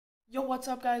Yo, what's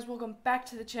up guys? Welcome back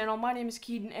to the channel. My name is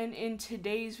Keaton, and in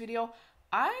today's video,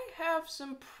 I have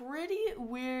some pretty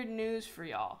weird news for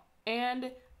y'all.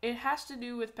 And it has to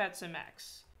do with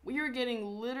PetsMX. We are getting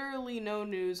literally no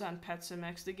news on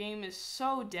PetsMX. The game is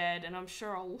so dead, and I'm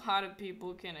sure a lot of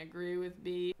people can agree with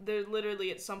me. There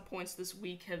literally at some points this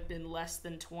week have been less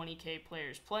than 20k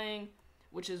players playing,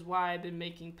 which is why I've been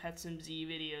making PetsMZ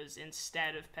videos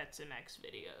instead of PetsMX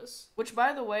videos. Which,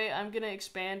 by the way, I'm gonna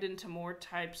expand into more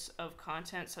types of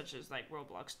content, such as like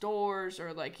Roblox doors,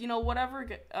 or like, whatever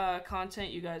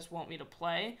content you guys want me to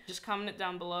play. Just comment it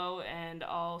down below, and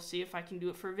I'll see if I can do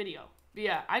it for a video. But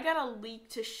yeah, I got a leak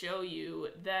to show you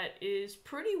that is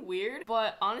pretty weird,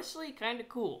 but honestly kind of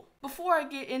cool. Before I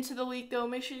get into the leak though,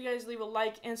 make sure you guys leave a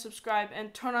like and subscribe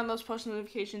and turn on those post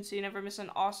notifications so you never miss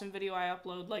an awesome video I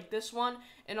upload like this one.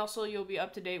 And also you'll be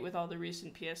up to date with all the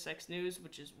recent PSX news,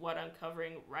 which is what I'm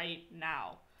covering right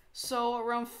now. So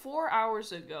around 4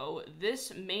 hours ago,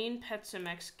 this main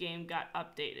PetsMX game got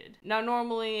updated. Now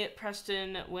normally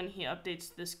Preston, when he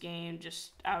updates this game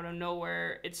just out of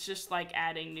nowhere, it's just like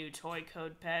adding new toy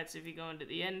code pets if you go into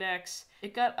the index.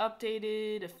 It got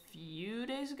updated a few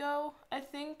days ago, I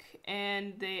think,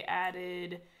 and they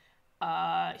added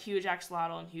huge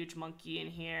axolotl and huge monkey in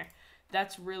here.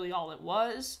 That's really all it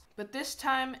was. But this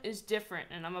time is different,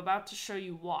 and I'm about to show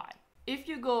you why. If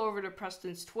you go over to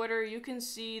Preston's Twitter, you can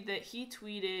see that he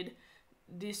tweeted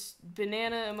this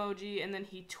banana emoji, and then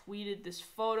he tweeted this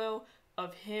photo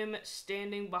of him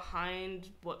standing behind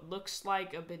what looks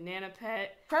like a banana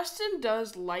pet. Preston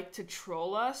does like to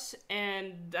troll us,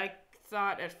 and I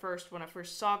thought at first, when I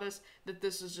first saw this, that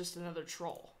this is just another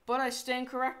troll. But I stand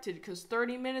corrected, because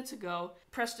 30 minutes ago,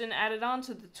 Preston added on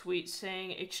to the tweet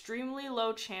saying, "Extremely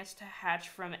low chance to hatch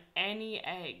from any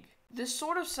egg." This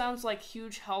sort of sounds like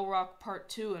Huge Hell Rock Part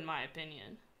 2 in my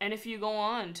opinion. And if you go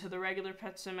on to the regular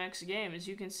PetsMX game, as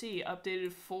you can see,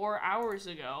 updated 4 hours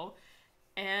ago,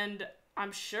 and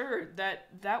I'm sure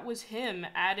that that was him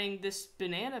adding this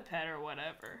banana pet or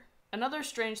whatever. Another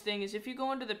strange thing is if you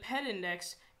go into the pet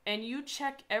index and you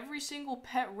check every single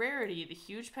pet rarity, the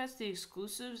huge pets, the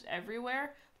exclusives,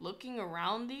 everywhere, looking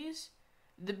around these,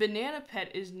 the banana pet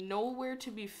is nowhere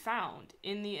to be found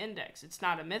in the index. It's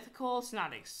not a mythical, it's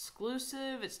not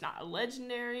exclusive, it's not a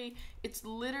legendary, it's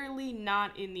literally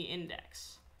not in the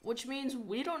index. Which means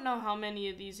we don't know how many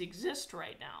of these exist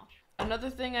right now.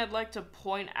 Another thing I'd like to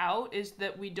point out is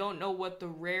that we don't know what the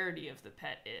rarity of the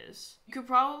pet is. You could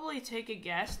probably take a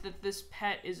guess that this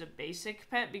pet is a basic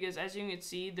pet because as you can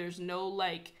see, there's no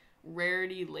like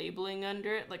rarity labeling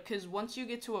under it, like, because once you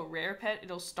get to a rare pet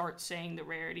it'll start saying the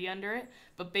rarity under it,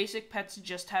 but basic pets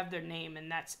just have their name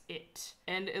and that's it.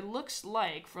 And it looks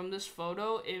like from this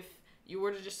photo, if you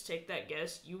were to just take that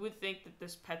guess, you would think that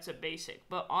this pet's a basic,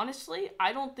 but honestly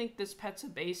I don't think this pet's a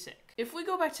basic. If we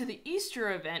go back to the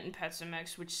Easter event in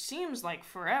PetsMX, which seems like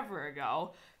forever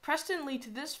ago, Preston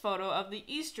leaked this photo of the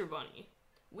Easter bunny.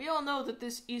 We all know that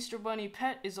this Easter bunny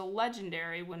pet is a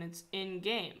legendary when it's in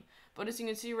game. But as you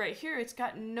can see right here, it's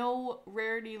got no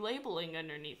rarity labeling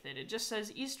underneath it. It just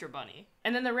says Easter Bunny.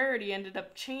 And then the rarity ended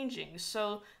up changing,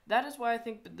 so that is why I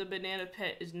think the banana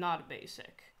pet is not a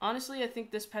basic. Honestly, I think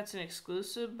this pet's an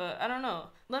exclusive, but I don't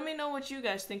know. Let me know what you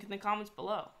guys think in the comments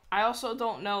below. I also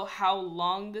don't know how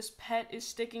long this pet is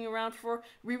sticking around for.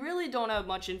 We really don't have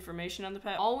much information on the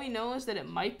pet. All we know is that it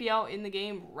might be out in the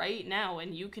game right now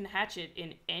and you can hatch it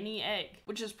in any egg,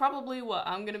 which is probably what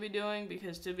I'm gonna be doing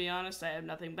because to be honest, I have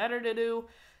nothing better to do.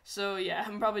 So yeah,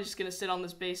 I'm probably just gonna sit on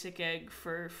this basic egg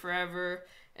for forever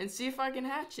and see if I can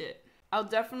hatch it. I'll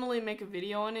definitely make a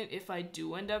video on it if I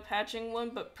do end up hatching one,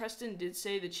 but Preston did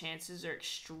say the chances are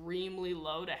extremely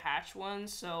low to hatch one,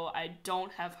 so I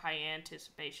don't have high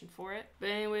anticipation for it. But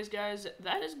anyways guys,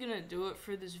 that is gonna do it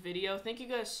for this video. Thank you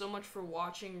guys so much for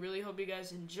watching. Really hope you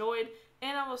guys enjoyed,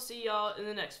 and I will see y'all in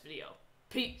the next video.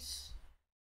 Peace!